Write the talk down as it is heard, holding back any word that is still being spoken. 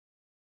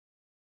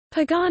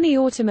Pagani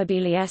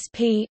Automobili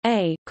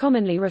S.p.A.,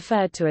 commonly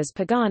referred to as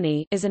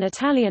Pagani, is an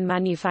Italian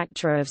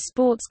manufacturer of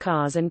sports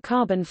cars and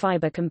carbon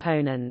fiber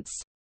components.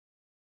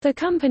 The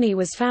company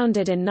was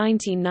founded in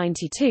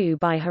 1992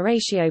 by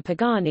Horacio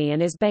Pagani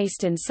and is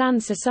based in San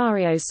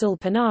Cesario sul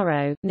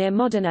Panaro, near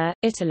Modena,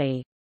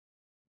 Italy.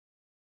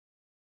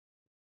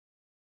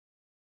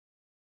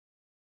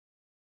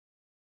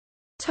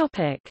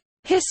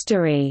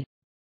 History.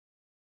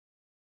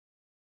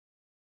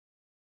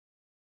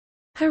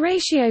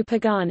 Horacio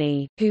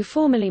Pagani, who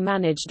formerly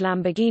managed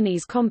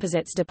Lamborghini's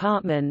composites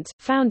department,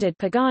 founded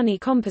Pagani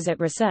Composite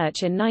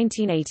Research in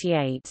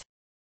 1988.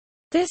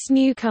 This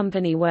new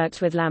company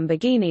worked with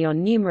Lamborghini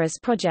on numerous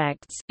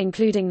projects,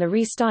 including the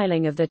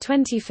restyling of the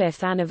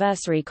 25th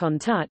anniversary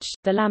Countach,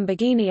 the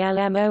Lamborghini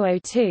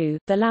LM002,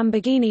 the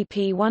Lamborghini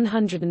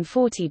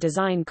P140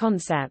 design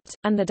concept,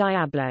 and the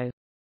Diablo.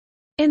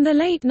 In the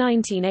late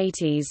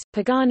 1980s,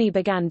 Pagani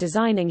began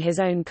designing his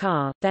own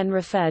car, then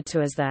referred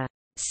to as the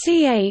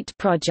C8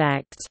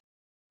 project.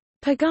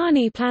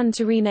 Pagani planned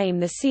to rename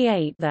the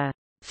C8 the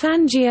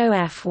Fangio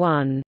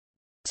F1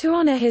 to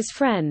honor his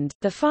friend,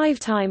 the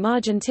five-time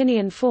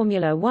Argentinian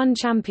Formula One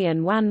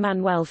champion Juan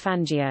Manuel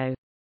Fangio.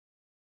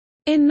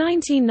 In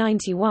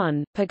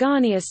 1991,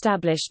 Pagani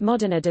established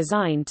Modena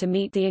Design to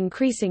meet the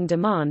increasing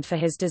demand for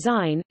his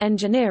design,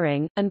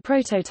 engineering, and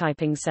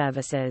prototyping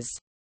services.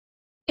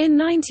 In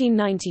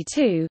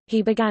 1992,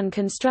 he began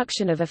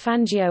construction of a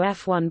Fangio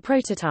F1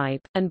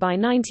 prototype, and by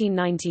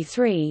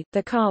 1993,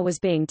 the car was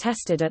being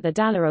tested at the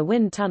Dallara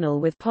wind tunnel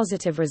with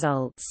positive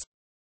results.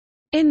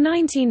 In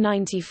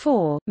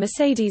 1994,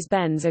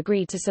 Mercedes-Benz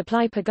agreed to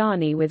supply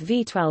Pagani with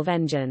V12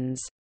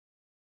 engines.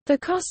 The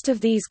cost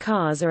of these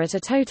cars are at a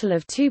total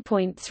of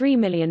 $2.3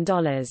 million.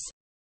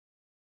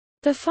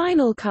 The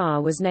final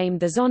car was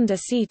named the Zonda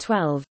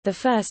C12, the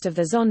first of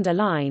the Zonda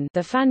line. The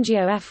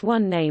Fangio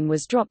F1 name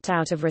was dropped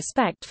out of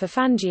respect for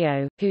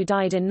Fangio, who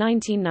died in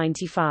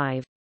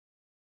 1995.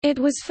 It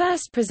was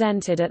first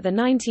presented at the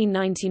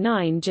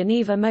 1999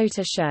 Geneva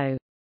Motor Show.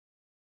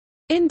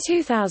 In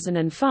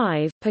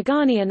 2005,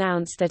 Pagani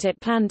announced that it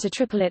planned to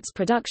triple its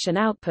production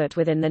output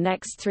within the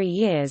next 3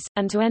 years,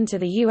 and to enter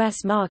the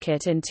U.S.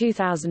 market in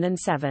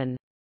 2007.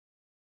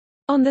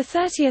 On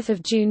 30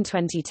 June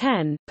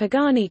 2010,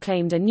 Pagani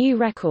claimed a new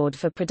record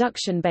for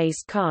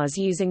production-based cars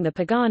using the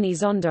Pagani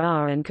Zonda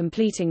R and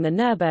completing the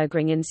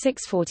Nürburgring in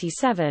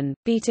 6:47,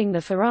 beating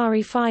the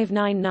Ferrari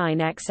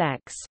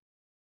 599XX.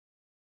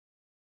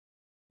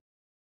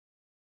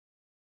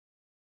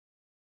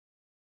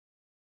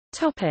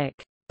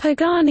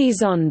 Pagani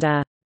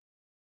Zonda.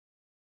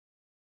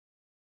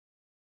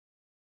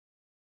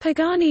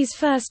 Pagani's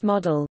first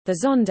model,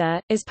 the Zonda,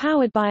 is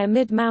powered by a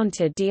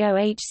mid-mounted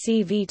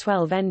DOHC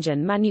V12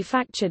 engine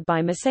manufactured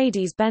by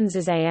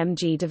Mercedes-Benz's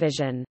AMG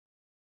division.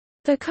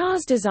 The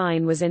car's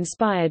design was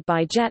inspired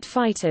by jet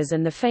fighters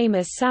and the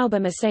famous Sauber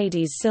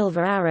Mercedes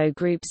Silver Arrow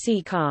Group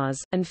C cars,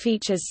 and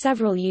features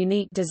several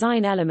unique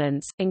design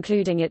elements,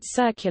 including its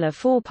circular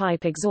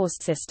four-pipe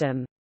exhaust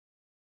system.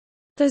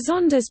 The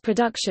Zonda's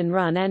production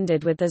run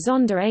ended with the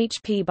Zonda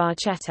HP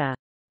Barchetta.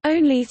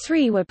 Only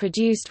 3 were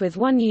produced, with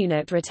 1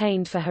 unit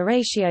retained for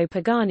Horacio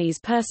Pagani's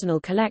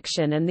personal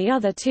collection and the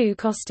other 2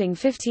 costing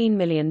 $15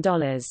 million.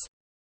 Zonda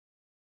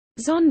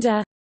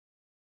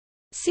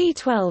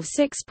C12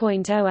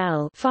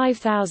 6.0L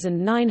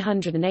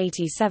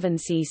 5987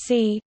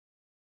 cc,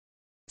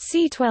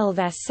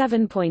 C12S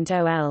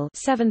 7.0L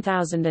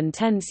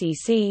 7010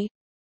 cc,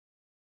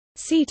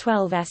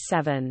 C12S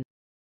 7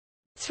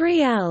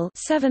 3L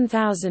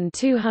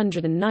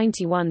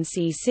 7291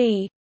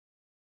 cc,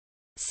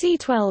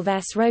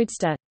 C12S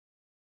Roadster,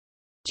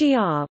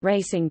 GR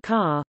racing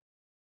car,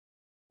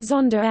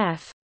 Zonda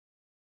F,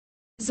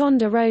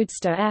 Zonda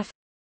Roadster F,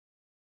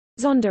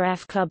 Zonda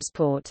F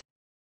Clubsport,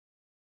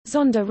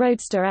 Zonda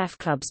Roadster F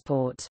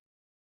Clubsport.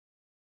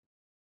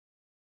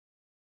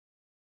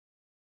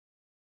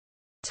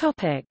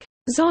 Topic: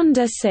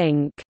 Zonda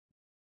Cinque.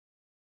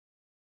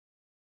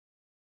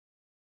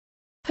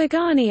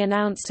 Pagani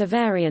announced a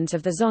variant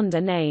of the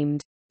Zonda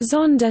named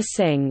Zonda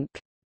Cinque,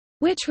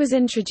 which was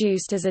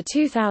introduced as a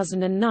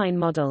 2009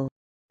 model.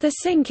 The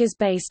Cinque is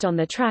based on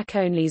the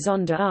track-only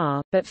Zonda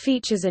R, but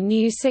features a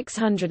new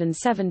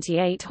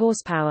 678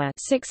 horsepower,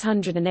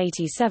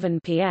 687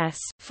 PS,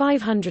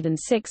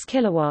 506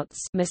 kilowatts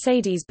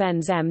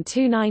Mercedes-Benz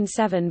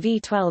M297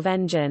 V12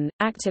 engine,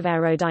 active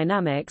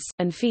aerodynamics,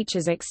 and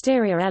features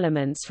exterior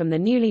elements from the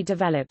newly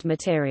developed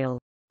material,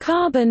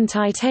 carbon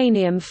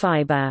titanium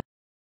fiber,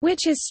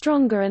 which is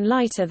stronger and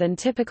lighter than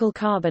typical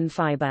carbon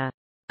fiber.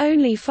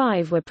 Only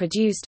 5 were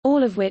produced,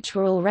 all of which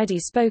were already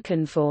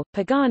spoken for.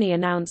 Pagani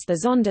announced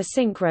the Zonda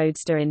Cinque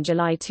Roadster in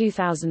July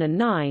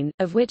 2009,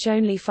 of which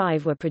only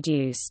 5 were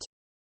produced.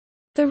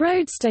 The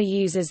Roadster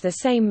uses the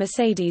same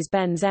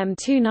Mercedes-Benz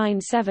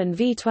M297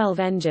 V12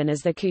 engine as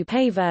the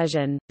coupe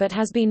version, but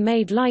has been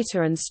made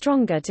lighter and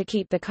stronger to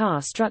keep the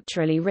car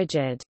structurally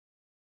rigid.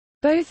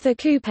 Both the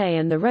coupe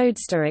and the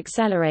Roadster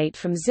accelerate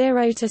from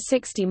 0 to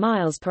 60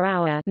 miles per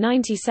hour,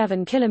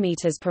 97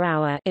 kilometers per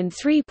hour in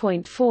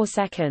 3.4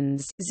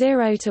 seconds,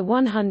 0 to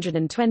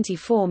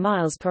 124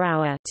 miles per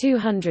hour,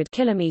 200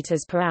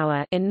 kilometers per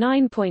hour in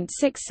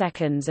 9.6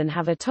 seconds, and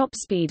have a top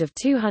speed of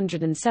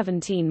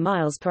 217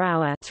 miles per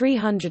hour,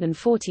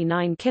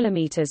 349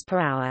 kilometers per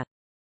hour.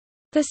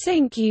 The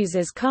Cinque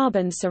uses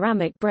carbon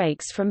ceramic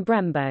brakes from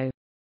Brembo.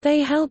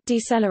 They help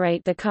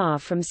decelerate the car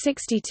from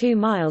 62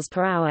 miles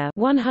per hour,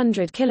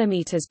 100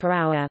 kilometers per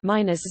hour,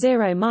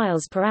 -0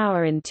 miles per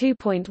hour in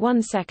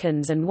 2.1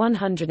 seconds, and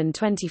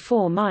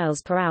 124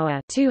 miles per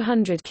hour,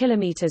 200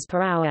 kilometers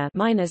per hour,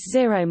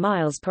 -0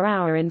 miles per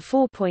hour in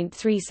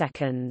 4.3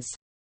 seconds.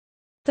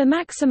 The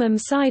maximum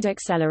side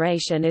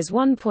acceleration is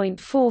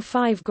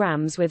 1.45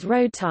 grams with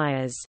road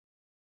tires.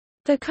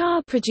 The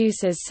car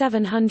produces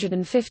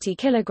 750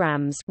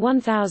 kilograms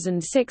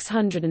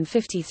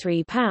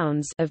 (1,653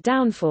 pounds) of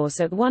downforce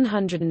at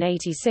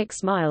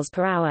 186 miles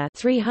per hour,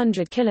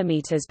 300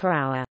 kilometers per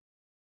hour.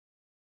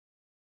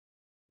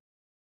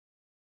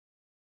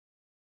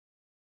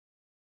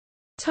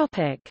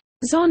 Topic: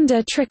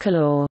 Zonda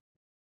Tricolore.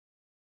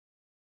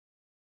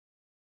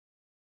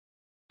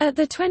 At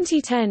the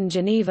 2010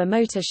 Geneva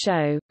Motor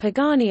Show,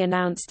 Pagani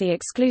announced the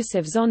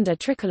exclusive Zonda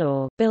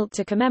Tricolore, built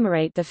to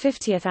commemorate the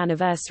 50th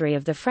anniversary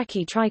of the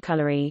Frecce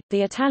Tricolore,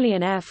 the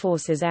Italian Air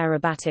Force's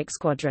aerobatic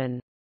squadron.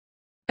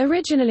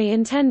 Originally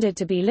intended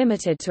to be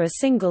limited to a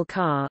single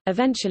car,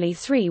 eventually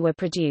 3 were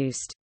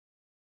produced.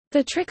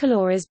 The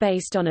Tricolore is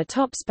based on a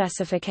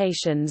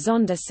top-specification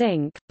Zonda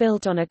Cinque,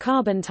 built on a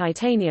carbon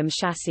titanium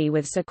chassis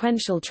with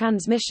sequential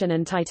transmission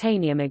and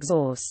titanium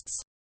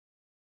exhausts.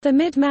 The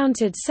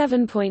mid-mounted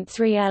 7.3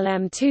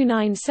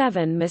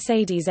 LM297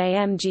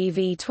 Mercedes-AMG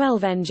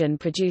V12 engine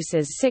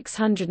produces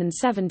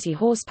 670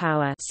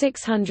 horsepower,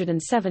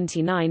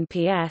 679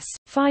 PS,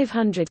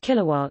 500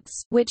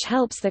 kilowatts, which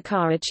helps the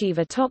car achieve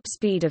a top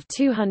speed of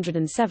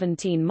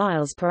 217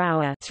 miles per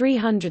hour,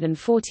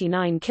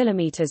 349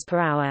 kilometers per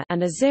hour,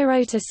 and a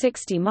 0 to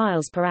 60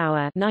 miles per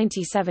hour,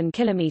 97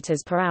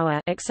 kilometers per hour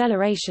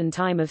acceleration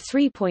time of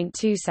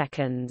 3.2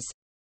 seconds.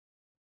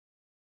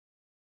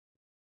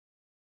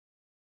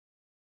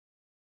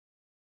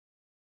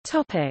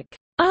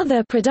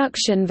 Other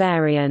production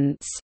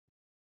variants.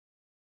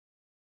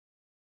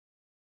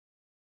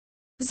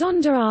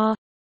 Zonda R,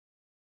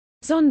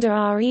 Zonda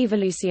R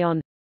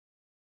Evolution,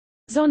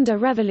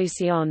 Zonda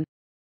Revolution,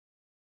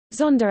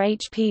 Zonda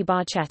HP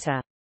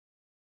Barchetta.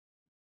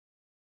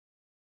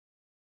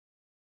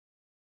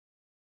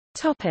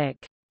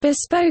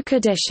 Bespoke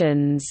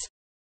Editions.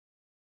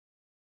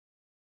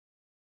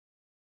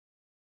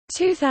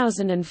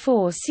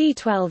 2004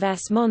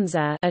 C12S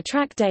Monza, a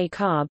track day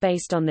car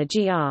based on the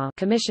GR,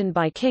 commissioned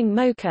by King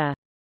Mocha.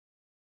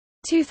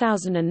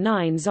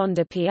 2009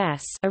 Zonda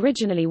PS,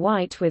 originally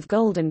white with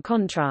golden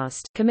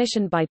contrast,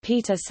 commissioned by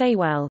Peter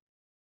Saywell.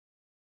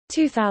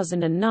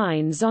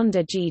 2009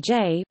 Zonda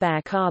GJ,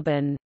 bare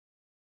carbon.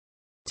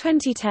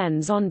 2010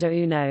 Zonda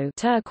Uno,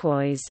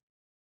 turquoise.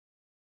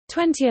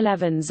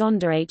 2011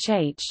 Zonda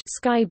HH,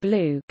 sky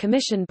blue,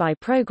 commissioned by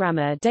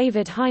programmer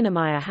David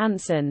Heinemeier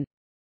Hansen.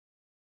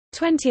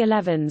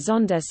 2011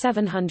 Zonda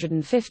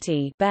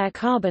 750, bare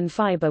carbon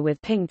fiber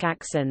with pink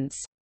accents.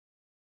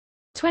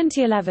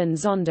 2011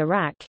 Zonda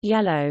Rack,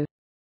 yellow.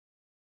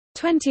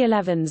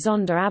 2011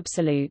 Zonda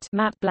Absolute,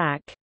 matte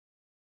black.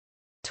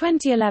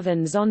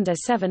 2011 Zonda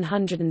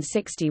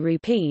 760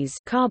 rupees,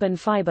 carbon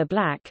fiber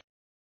black.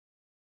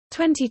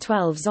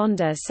 2012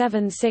 Zonda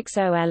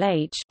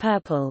 760LH,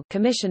 purple,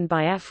 commissioned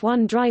by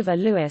F1 driver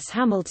Lewis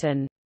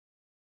Hamilton.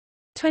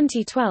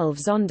 2012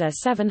 Zonda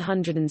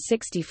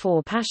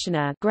 764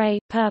 Passioner, grey,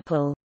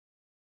 purple.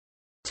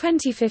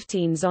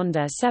 2015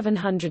 Zonda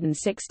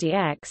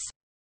 760X.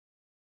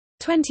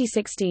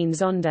 2016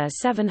 Zonda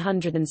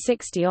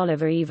 760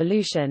 Oliver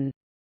Evolution.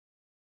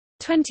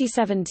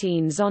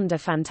 2017 Zonda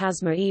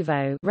Fantasma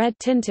Evo, red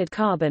tinted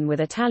carbon with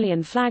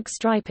Italian flag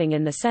striping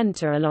in the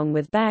center along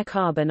with bare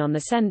carbon on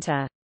the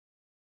center.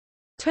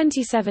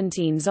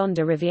 2017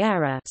 Zonda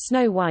Riviera,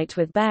 snow white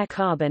with bare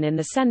carbon in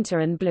the center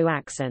and blue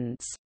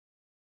accents.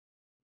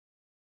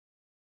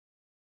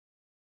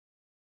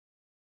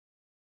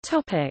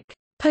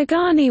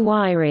 Pagani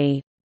Huayra.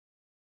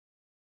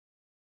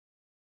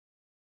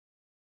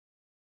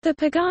 The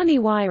Pagani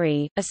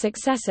Huayra, a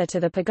successor to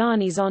the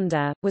Pagani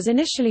Zonda, was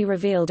initially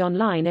revealed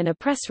online in a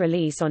press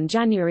release on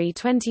January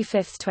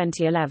 25,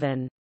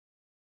 2011.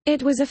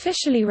 It was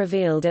officially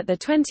revealed at the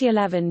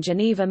 2011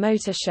 Geneva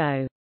Motor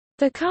Show.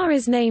 The car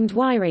is named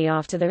Huayra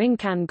after the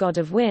Incan god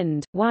of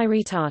wind,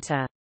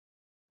 Huayra.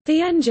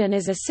 The engine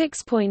is a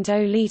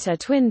 6.0-litre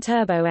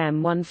twin-turbo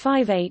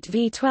M158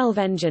 V12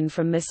 engine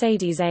from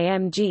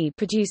Mercedes-AMG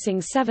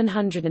producing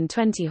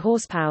 720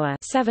 horsepower,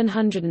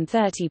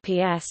 730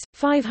 PS,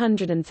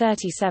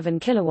 537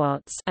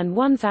 kilowatts, and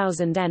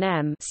 1000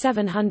 Nm,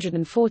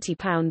 740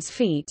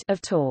 pounds-feet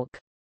of torque.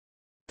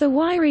 The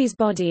Huayra's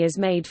body is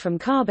made from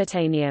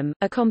carbotanium,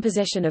 a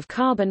composition of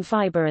carbon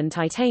fiber and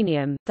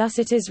titanium, thus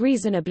it is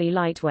reasonably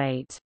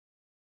lightweight.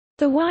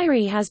 The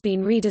Huayra has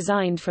been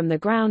redesigned from the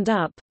ground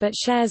up, but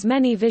shares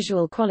many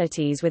visual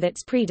qualities with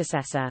its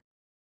predecessor.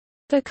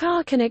 The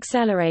car can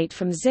accelerate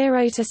from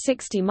 0 to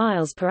 60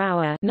 miles per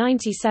hour,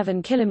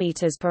 97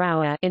 kilometers per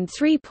hour in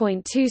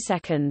 3.2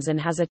 seconds and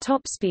has a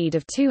top speed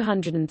of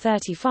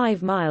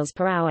 235 miles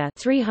per hour,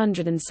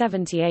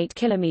 378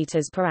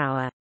 kilometers per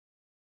hour.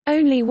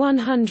 Only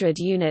 100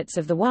 units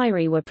of the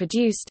Huayra were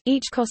produced,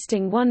 each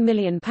costing £1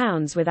 million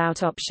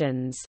without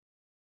options.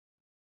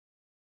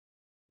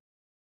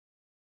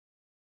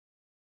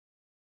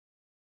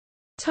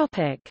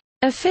 Topic: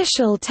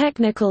 Official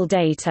technical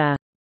data.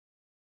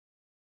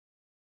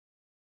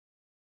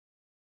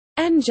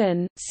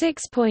 Engine: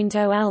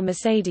 6.0L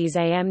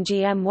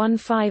Mercedes-AMG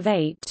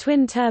M158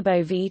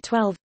 twin-turbo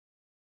V12.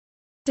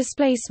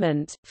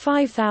 Displacement: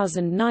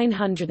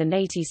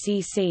 5,980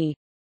 cc.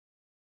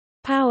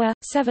 Power: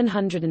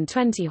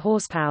 720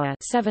 horsepower,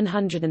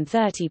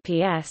 730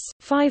 PS,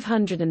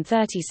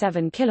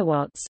 537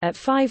 kilowatts at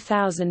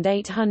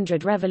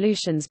 5,800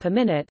 revolutions per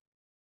minute.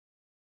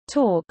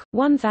 Torque: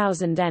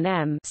 1000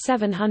 Nm,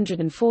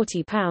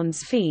 740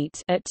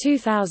 pounds-feet at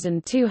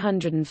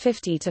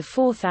 2,250 to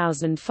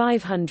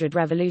 4,500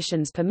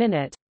 revolutions per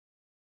minute.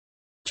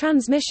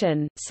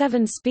 Transmission: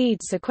 7-speed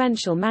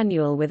sequential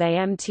manual with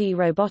AMT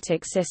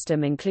robotic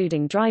system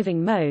including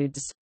driving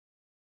modes.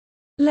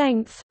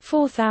 Length: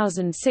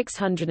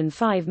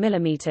 4,605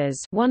 mm,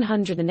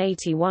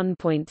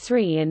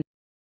 181.3 in.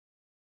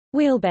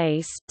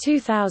 Wheelbase: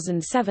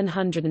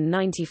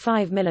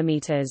 2,795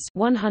 mm,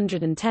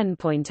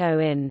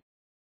 110.0 in.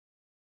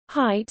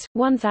 Height: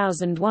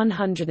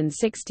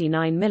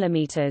 1,169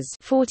 mm,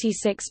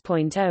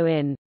 46.0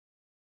 in.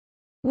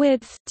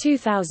 Width: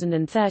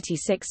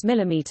 2,036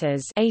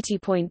 mm,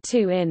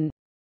 80.2 in.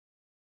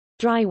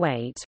 Dry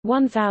weight: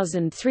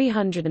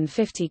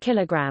 1,350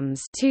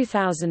 kilograms,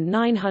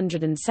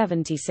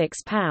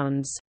 2,976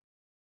 pounds.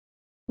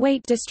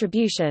 Weight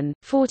distribution: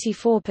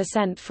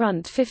 44%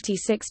 front,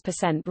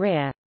 56%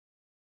 rear.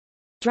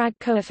 Drag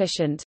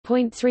coefficient: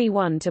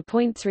 0.31 to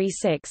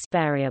 0.36,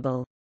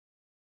 variable.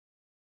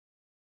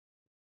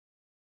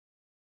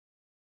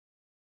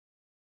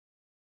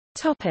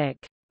 Topic: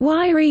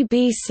 Huayra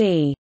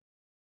BC.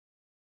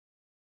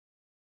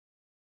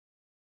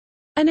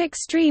 An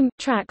extreme,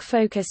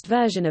 track-focused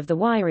version of the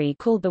Huayra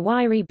called the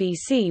Huayra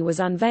BC was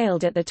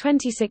unveiled at the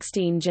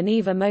 2016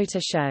 Geneva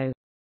Motor Show.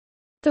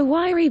 The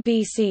Huayra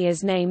BC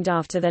is named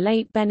after the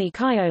late Benny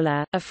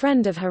Caiola, a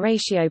friend of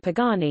Horacio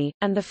Pagani,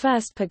 and the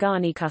first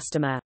Pagani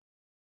customer.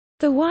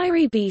 The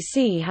Huayra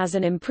BC has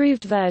an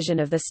improved version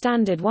of the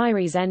standard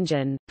Huayra's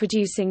engine,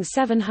 producing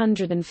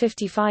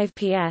 755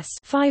 PS,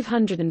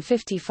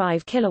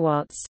 555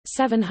 kilowatts,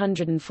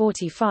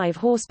 745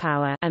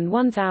 horsepower, and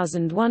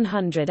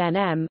 1,100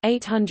 Nm,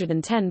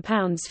 810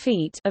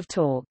 pounds-feet of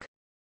torque.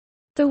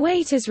 The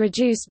weight is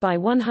reduced by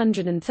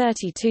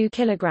 132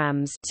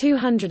 kilograms,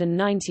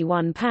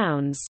 291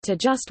 pounds, to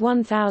just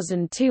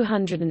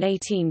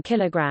 1,218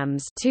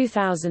 kilograms,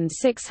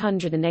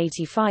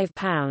 2,685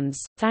 pounds,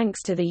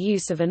 thanks to the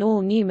use of an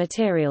all-new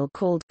material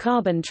called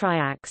carbon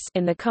triax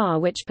in the car,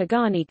 which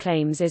Pagani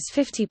claims is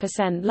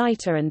 50%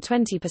 lighter and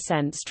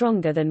 20%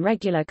 stronger than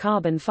regular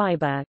carbon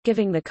fiber,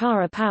 giving the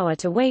car a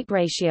power-to-weight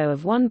ratio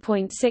of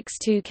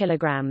 1.62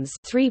 kilograms,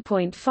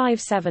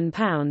 3.57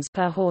 pounds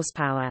per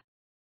horsepower.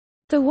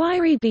 The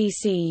Huayra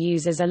BC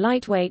uses a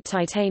lightweight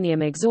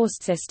titanium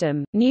exhaust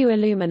system, new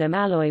aluminum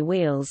alloy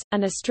wheels,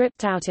 and a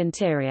stripped-out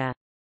interior.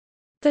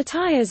 The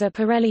tires are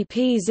Pirelli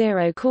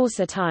P0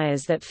 Corsa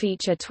tires that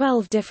feature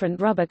 12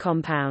 different rubber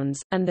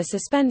compounds, and the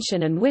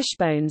suspension and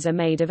wishbones are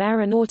made of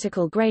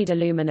aeronautical-grade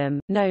aluminum,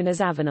 known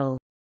as Avenal.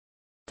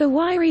 The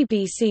Huayra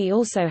BC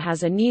also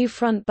has a new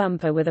front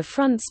bumper with a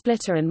front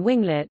splitter and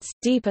winglets,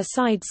 deeper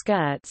side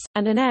skirts,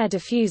 and an air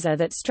diffuser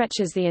that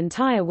stretches the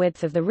entire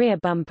width of the rear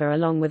bumper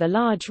along with a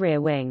large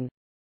rear wing.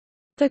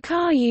 The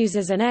car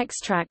uses an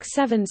X-Track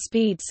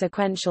 7-speed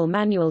sequential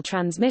manual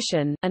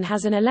transmission, and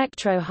has an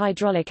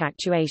electro-hydraulic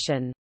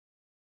actuation.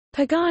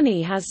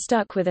 Pagani has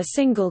stuck with a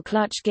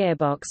single-clutch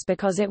gearbox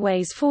because it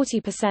weighs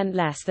 40%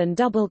 less than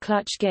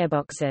double-clutch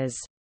gearboxes.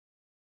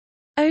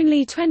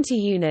 Only 20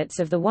 units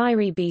of the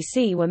Huayra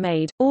BC were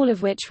made, all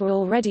of which were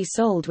already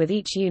sold, with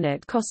each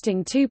unit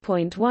costing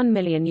 €2.1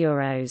 million.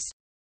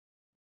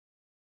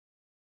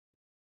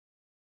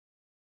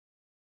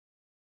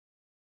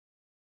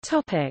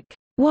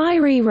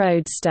 Huayra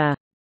Roadster.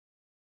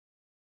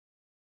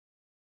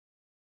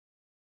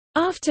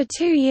 After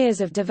 2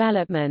 years of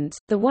development,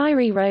 the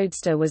Huayra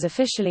Roadster was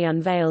officially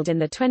unveiled in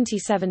the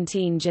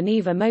 2017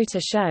 Geneva Motor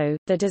Show.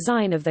 The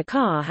design of the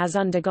car has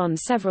undergone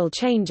several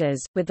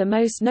changes, with the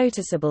most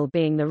noticeable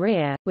being the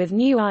rear, with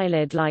new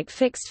eyelid-like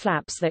fixed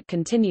flaps that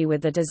continue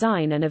with the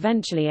design and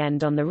eventually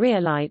end on the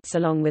rear lights,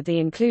 along with the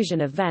inclusion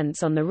of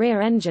vents on the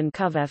rear engine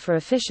cover for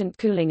efficient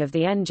cooling of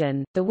the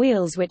engine, the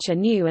wheels, which are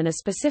new and are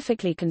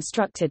specifically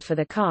constructed for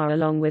the car,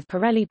 along with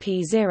Pirelli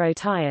P0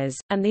 tires,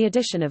 and the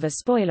addition of a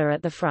spoiler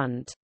at the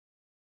front.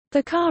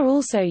 The car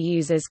also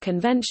uses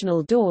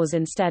conventional doors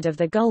instead of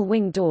the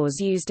gull-wing doors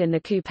used in the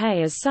coupe,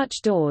 as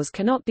such doors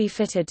cannot be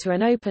fitted to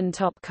an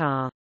open-top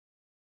car.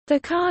 The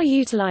car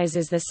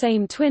utilizes the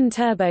same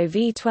twin-turbo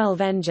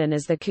V12 engine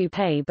as the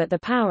coupe, but the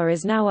power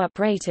is now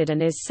uprated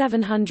and is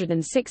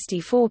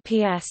 764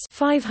 PS,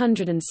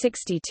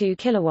 562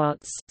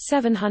 kilowatts,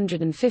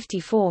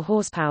 754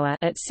 horsepower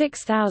at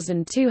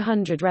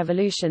 6,200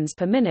 revolutions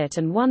per minute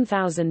and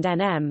 1,000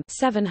 Nm,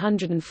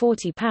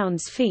 740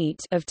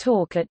 pounds-feet of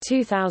torque at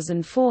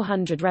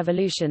 2,400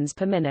 revolutions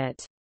per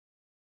minute.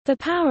 The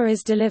power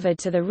is delivered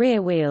to the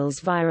rear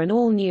wheels via an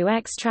all-new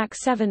X-Track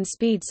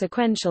 7-speed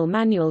sequential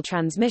manual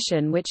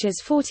transmission, which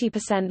is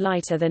 40%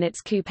 lighter than its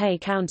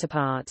coupe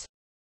counterpart.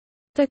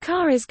 The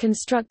car is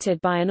constructed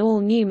by an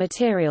all-new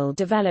material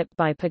developed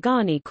by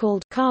Pagani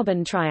called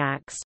carbon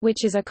triax,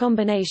 which is a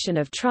combination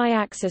of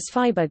triaxis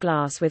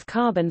fiberglass with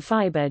carbon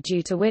fiber,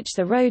 due to which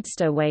the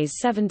Roadster weighs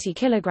 70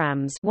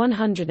 kilograms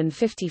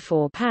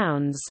 (154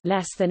 pounds)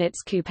 less than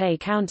its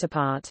coupe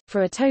counterpart,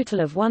 for a total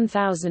of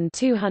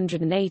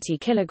 1,280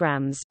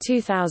 kilograms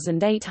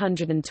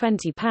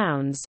 (2,820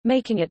 pounds),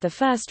 making it the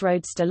first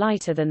Roadster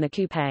lighter than the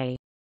coupe.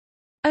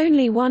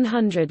 Only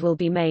 100 will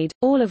be made,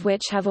 all of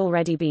which have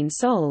already been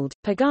sold.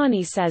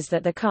 Pagani says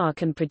that the car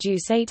can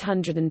produce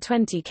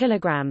 820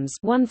 kilograms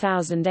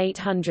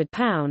 (1,800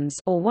 pounds)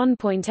 or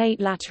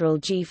 1.8 lateral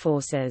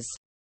G-forces.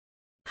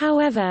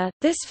 However,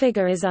 this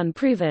figure is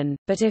unproven,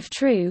 but if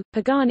true,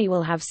 Pagani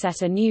will have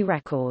set a new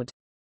record.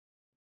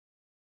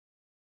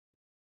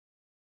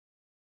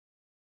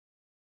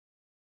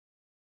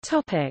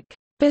 Topic: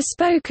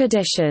 Bespoke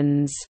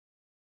editions.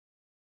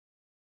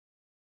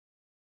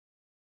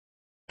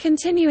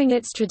 Continuing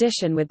its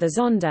tradition with the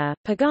Zonda,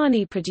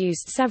 Pagani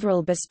produced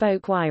several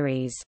bespoke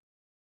Huayras.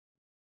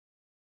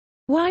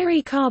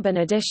 Huayra Carbon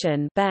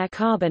Edition, bare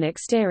carbon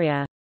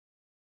exterior.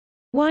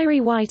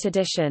 Huayra White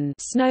Edition,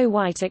 snow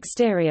white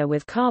exterior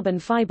with carbon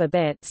fiber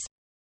bits.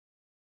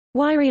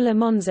 Huayra Le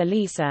Monza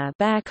Lisa,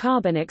 bare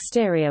carbon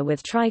exterior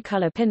with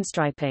tricolor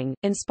pinstriping,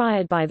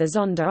 inspired by the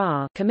Zonda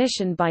R,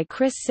 commissioned by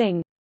Chris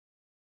Singh.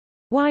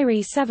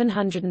 Huayra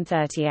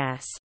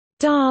 730S,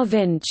 Da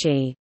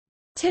Vinci,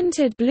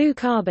 tinted blue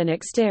carbon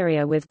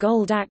exterior with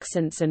gold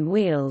accents and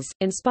wheels,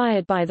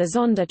 inspired by the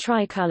Zonda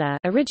Tricolore,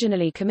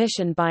 originally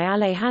commissioned by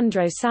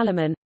Alejandro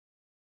Salomon.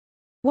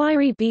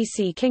 Huayra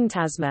BC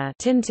Kingtasma,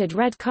 tinted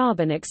red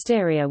carbon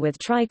exterior with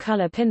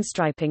tricolor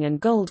pinstriping and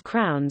gold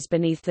crowns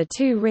beneath the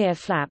two rear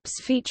flaps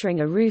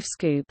featuring a roof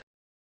scoop.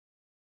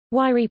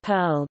 Huayra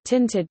Pearl,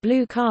 tinted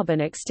blue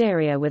carbon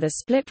exterior with a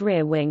split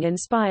rear wing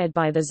inspired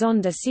by the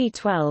Zonda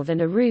C12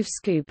 and a roof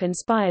scoop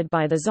inspired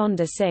by the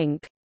Zonda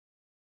Cinque.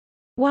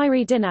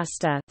 Huayra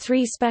Dynasta,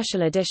 3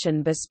 special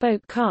edition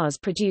bespoke cars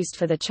produced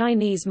for the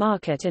Chinese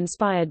market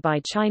inspired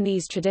by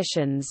Chinese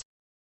traditions.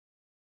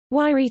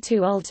 Huayra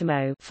 2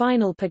 Ultimo,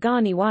 final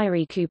Pagani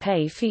Huayra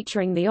coupe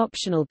featuring the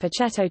optional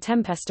Pachetto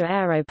Tempesta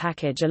Aero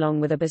package along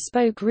with a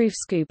bespoke roof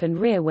scoop and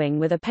rear wing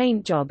with a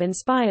paint job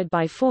inspired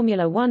by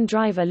Formula One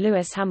driver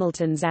Lewis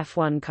Hamilton's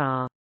F1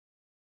 car.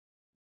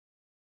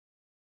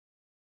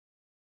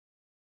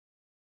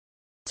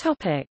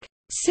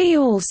 See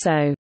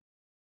also: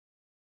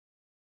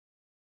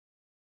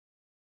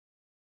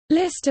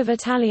 List of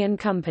Italian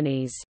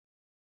companies.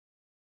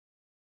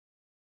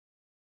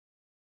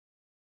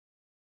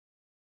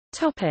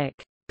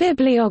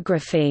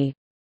 Bibliography.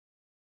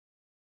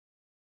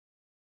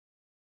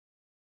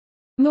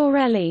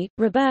 Morelli,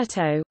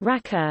 Roberto,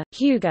 Racca,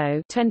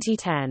 Hugo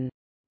 2010.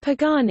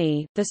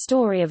 Pagani, The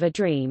Story of a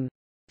Dream.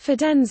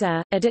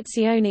 Fidenza,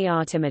 Edizioni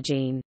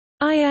Artimagine.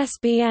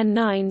 ISBN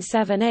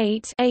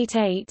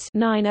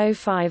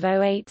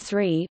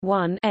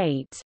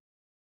 978-88-905083-1-8.